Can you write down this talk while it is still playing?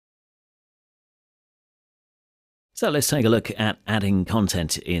So let's take a look at adding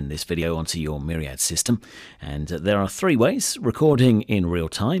content in this video onto your Myriad system. And there are three ways: recording in real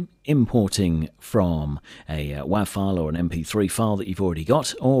time, importing from a WAV file or an MP3 file that you've already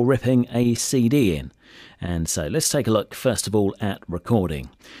got, or ripping a CD in. And so let's take a look first of all at recording.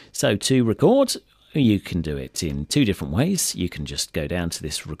 So to record, you can do it in two different ways. You can just go down to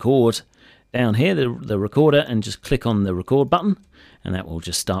this record down here, the recorder, and just click on the record button, and that will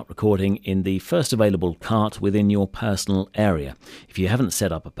just start recording in the first available cart within your personal area. If you haven't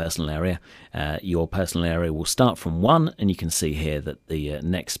set up a personal area, your personal area will start from 1, and you can see here that the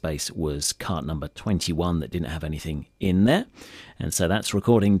next space was cart number 21 that didn't have anything in there. And so that's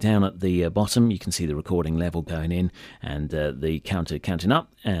recording down at the bottom. You can see the recording level going in and the counter counting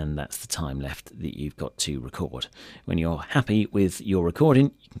up, and that's the time left that you've got to record. When you're happy with your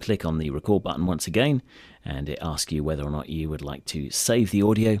recording, you can click on the record button once again, and it asks you whether or not you would like to save the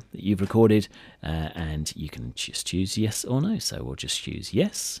audio that you've recorded, and you can just choose yes or no. So we'll just choose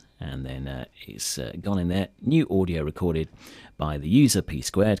yes, and then it's gone in there. New audio recorded by the user P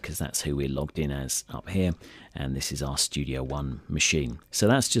squared, because that's who we're logged in as up here, and this is our Studio One machine. So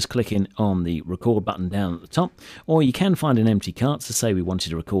that's just clicking on the record button down at the top, or you can find an empty cart. So say we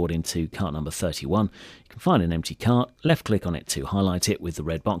wanted to record into cart number 31, you can find an empty cart, left click on it to highlight it with the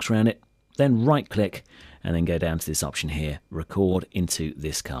red box around it, then right click and then go down to this option here, record into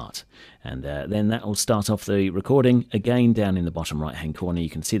this cart, and then that will start off the recording. Again, down in the bottom right hand corner you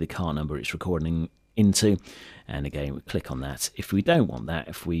can see the cart number it's recording into, and again we click on that. If we don't want that,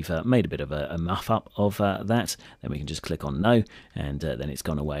 if we've made a bit of a muff up of that, then we can just click on no, and then it's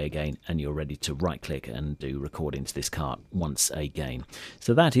gone away again, and you're ready to right click and do record into this cart once again.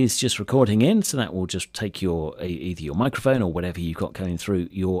 So that is just recording in. So that will just take your either your microphone or whatever you've got going through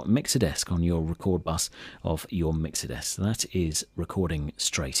your mixer desk on your record bus of your mixer desk. So that is recording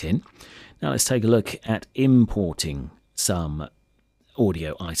straight in. Now let's take a look at importing some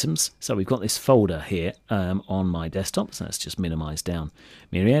audio items. So we've got this folder here on my desktop, so let's just minimize down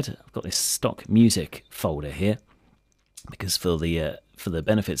Myriad. I've got this stock music folder here because for the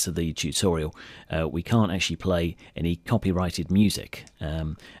benefits of the tutorial, we can't actually play any copyrighted music,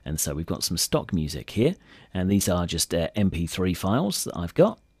 and so we've got some stock music here, and these are just MP3 files that I've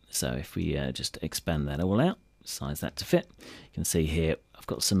got. So if we just expand that all out, size that to fit, you can see here I've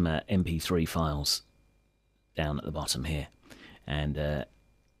got some MP3 files down at the bottom here, and they're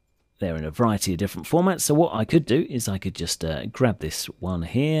in a variety of different formats. So what I could do is I could just grab this one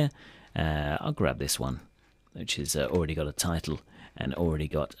here. I'll grab this one, which has already got a title and already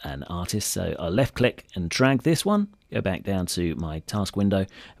got an artist. So I'll left click and drag this one, go back down to my task window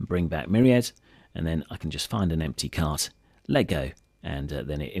and bring back Myriad, and then I can just find an empty cart, let go, and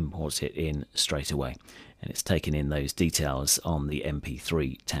then it imports it in straight away. And it's taken in those details on the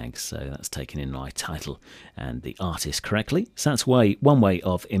MP3 tags. So that's taken in my title and the artist correctly. So that's one way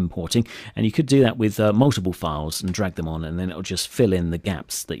of importing. And you could do that with multiple files and drag them on, and then it'll just fill in the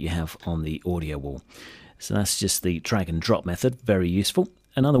gaps that you have on the audio wall. So that's just the drag and drop method, very useful.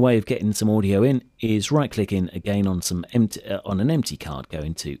 Another way of getting some audio in is right clicking again on an empty card,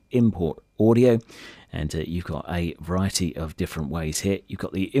 going to import audio, and you've got a variety of different ways here. You've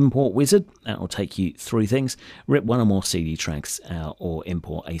got the import wizard that will take you through things, rip one or more CD tracks, or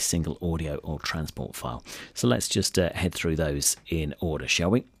import a single audio or transport file. So let's just head through those in order,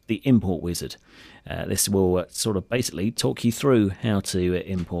 shall we? The import wizard. This will sort of basically talk you through how to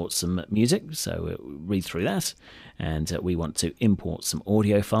import some music. So read through that, and we want to import some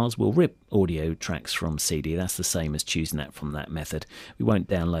audio files. We'll rip audio tracks from CD. That's the same as choosing that from that method. We won't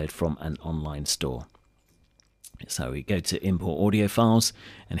download from an online store. So we go to import audio files,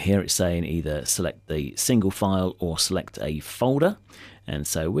 and here it's saying either select the single file or select a folder. And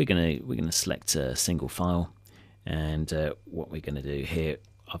so we're gonna select a single file, and what we're gonna do here,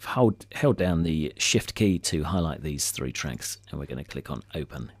 I've held down the shift key to highlight these 3 tracks, and we're going to click on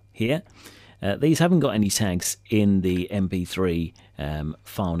open here. These haven't got any tags in the MP3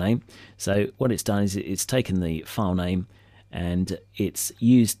 file name. So what it's done is it's taken the file name and it's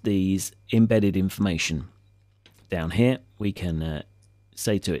used these embedded information. Down here we can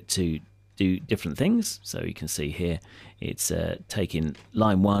say to it to do different things. So you can see here it's taking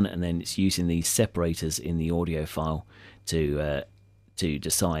line 1, and then it's using these separators in the audio file to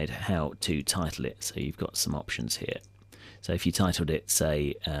decide how to title it. So you've got some options here. So if you titled it,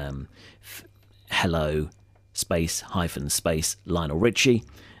 say, hello space hyphen space Lionel Richie,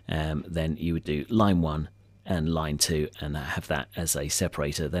 then you would do line 1 and line 2 and have that as a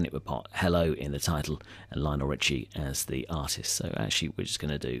separator, then it would put hello in the title and Lionel Richie as the artist. So actually we're just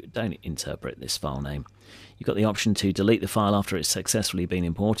going to do don't interpret this file name. You've got the option to delete the file after it's successfully been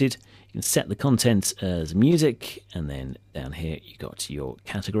imported. You can set the content as music, and then down here you got your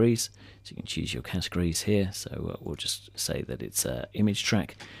categories. So you can choose your categories here. So we'll just say that it's an image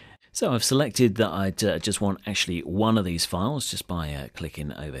track. So I've selected that I just want actually one of these files just by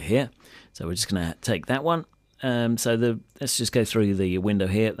clicking over here. So we're just going to take that one. Let's just go through the window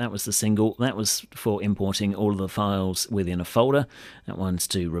here. That was the single. That was for importing all of the files within a folder. That one's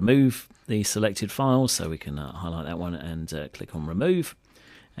to remove the selected files. So we can highlight that one and click on remove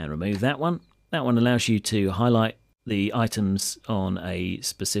and remove that one. That one allows you to highlight the items on a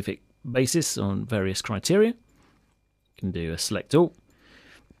specific basis on various criteria. You can do a select all.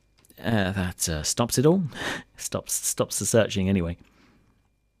 That stops it all. stops the searching anyway.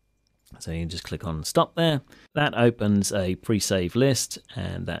 So you can just click on stop there. That opens a pre-save list,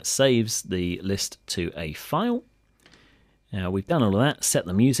 and that saves the list to a file. Now we've done all of that, set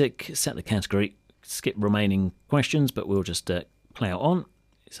the music, set the category, skip remaining questions, but we'll just play out on.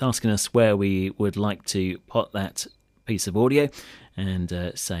 It's asking us where we would like to put that piece of audio,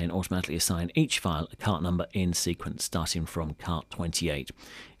 and saying automatically assign each file a cart number in sequence starting from cart 28.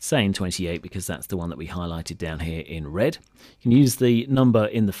 It's saying 28 because that's the one that we highlighted down here in red. You can use the number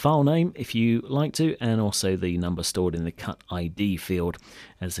in the file name if you like to, and also the number stored in the cut ID field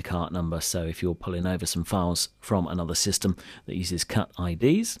as the cart number. So if you're pulling over some files from another system that uses cut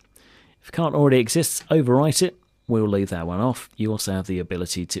IDs, if a cart already exists, overwrite it. We'll leave that one off. You also have the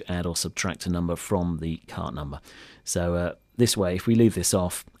ability to add or subtract a number from the cart number. So this way, if we leave this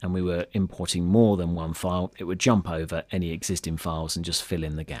off and we were importing more than one file, it would jump over any existing files and just fill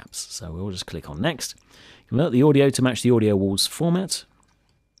in the gaps. So we'll just click on next. Convert the audio to match the audio walls format.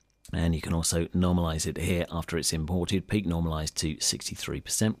 And you can also normalize it here after it's imported, peak normalized to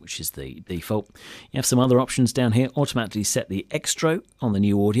 63%, which is the default. You have some other options down here. Automatically set the extro on the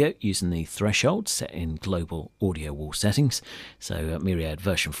new audio using the threshold set in global audio wall settings. So Myriad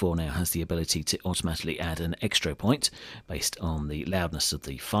version 4 now has the ability to automatically add an extro point based on the loudness of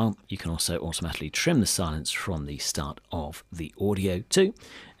the file. You can also automatically trim the silence from the start of the audio too,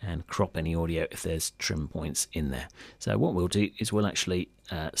 and crop any audio if there's trim points in there. So what we'll do is we'll actually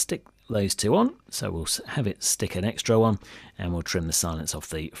stick those two on. So we'll have it stick an extra on, and we'll trim the silence off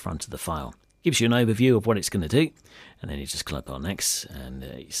the front of the file. Gives you an overview of what it's going to do, and then you just click on next, and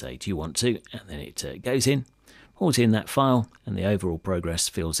you say, do you want to? And then it goes in, pulls in that file, and the overall progress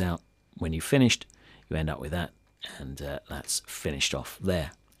fills out. When you've finished, you end up with that, and that's finished off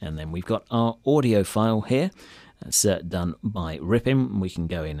there. And then we've got our audio file here. That's done by ripping. We can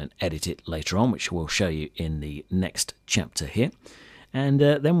go in and edit it later on, which we'll show you in the next chapter here. And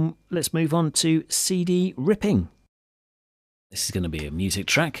then let's move on to CD ripping. This is going to be a music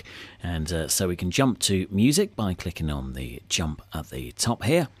track, and so we can jump to music by clicking on the jump at the top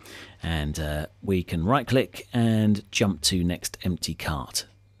here, and we can right click and jump to next empty cart.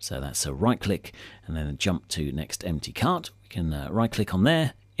 So that's a right click and then jump to next empty cart. We can right click on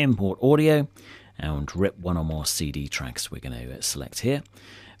there, import audio, and rip one or more CD tracks. We're going to select here.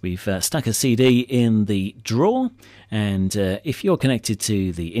 We've stuck a CD in the drawer, and if you're connected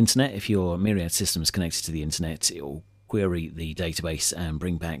to the internet, if your Myriad system is connected to the internet, it will query the database and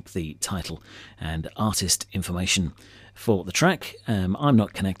bring back the title and artist information for the track. I'm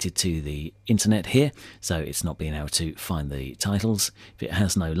not connected to the internet here, so it's not being able to find the titles. If it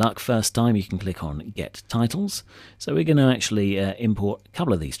has no luck first time, you can click on Get Titles. So we're going to actually import a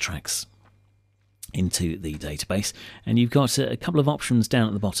couple of these tracks into the database, and you've got a couple of options down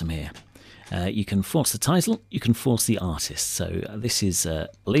at the bottom here. You can force the title, you can force the artist. So this is,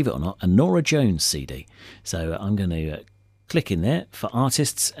 believe it or not, a Norah Jones CD. So I'm going to click in there for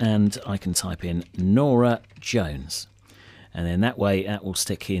artists, and I can type in Norah Jones. And then that way that will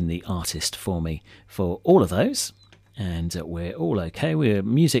stick in the artist for me for all of those. And we're all okay. We're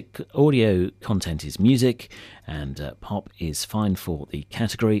music, audio content is music, and pop is fine for the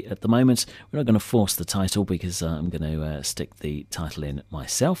category at the moment. We're not going to force the title because I'm going to stick the title in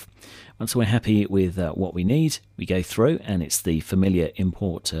myself. Once we're happy with what we need, we go through, and it's the familiar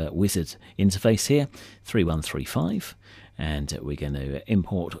import wizard interface here, 3135, and we're going to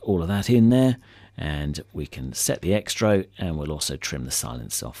import all of that in there, and we can set the extro, and we'll also trim the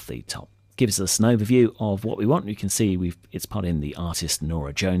silence off the top. Gives us an overview of what we want. You can see it's put in the artist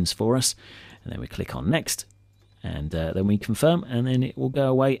Norah Jones for us, and then we click on next, and then we confirm, and then it will go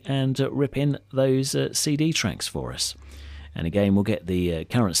away and rip in those CD tracks for us. And again, we'll get the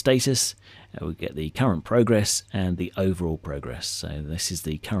current status, we get the current progress and the overall progress. So this is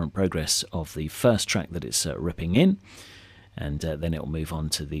the current progress of the first track that it's ripping in, and then it will move on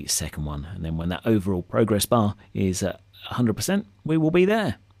to the second one. And then when that overall progress bar is at 100%, we will be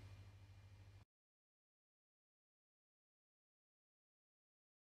there.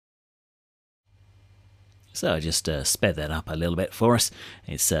 So I just sped that up a little bit for us.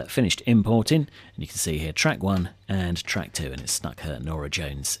 It's finished importing, and you can see here track 1 and track 2, and it's stuck Nora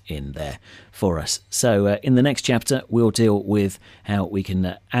Jones in there for us. So in the next chapter, we'll deal with how we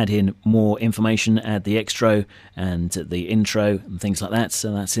can add in more information, add the extro and the intro and things like that.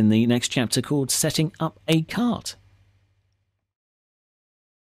 So that's in the next chapter called Setting Up a Cart.